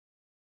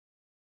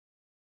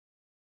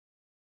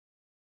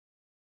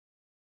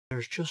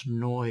there's just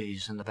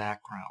noise in the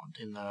background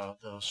in the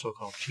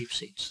so-called cheap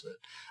seats that,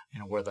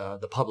 where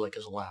the public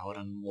is allowed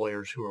and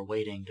lawyers who are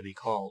waiting to be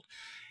called.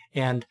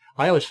 And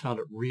I always found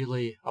it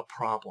really a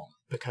problem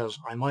because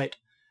I might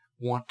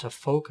want to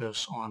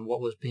focus on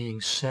what was being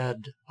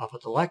said up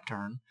at the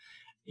lectern,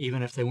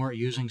 even if they weren't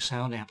using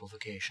sound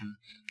amplification.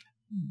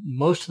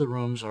 Most of the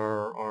rooms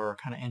are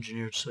kind of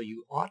engineered so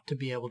you ought to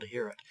be able to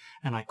hear it,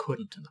 and I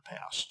couldn't in the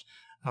past.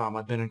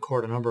 I've been in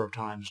court a number of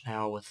times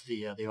now with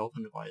the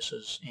Opn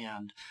devices,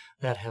 and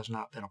that has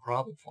not been a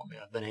problem for me.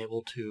 I've been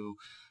able to,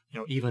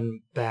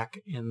 even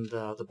back in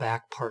the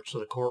back parts of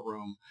the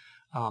courtroom,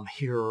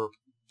 hear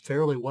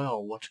fairly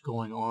well what's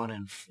going on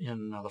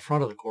in the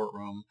front of the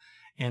courtroom,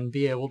 and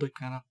be able to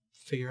kind of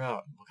figure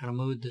out what kind of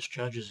mood this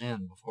judge is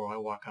in before I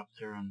walk up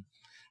there and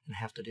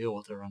have to deal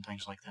with her and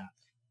things like that.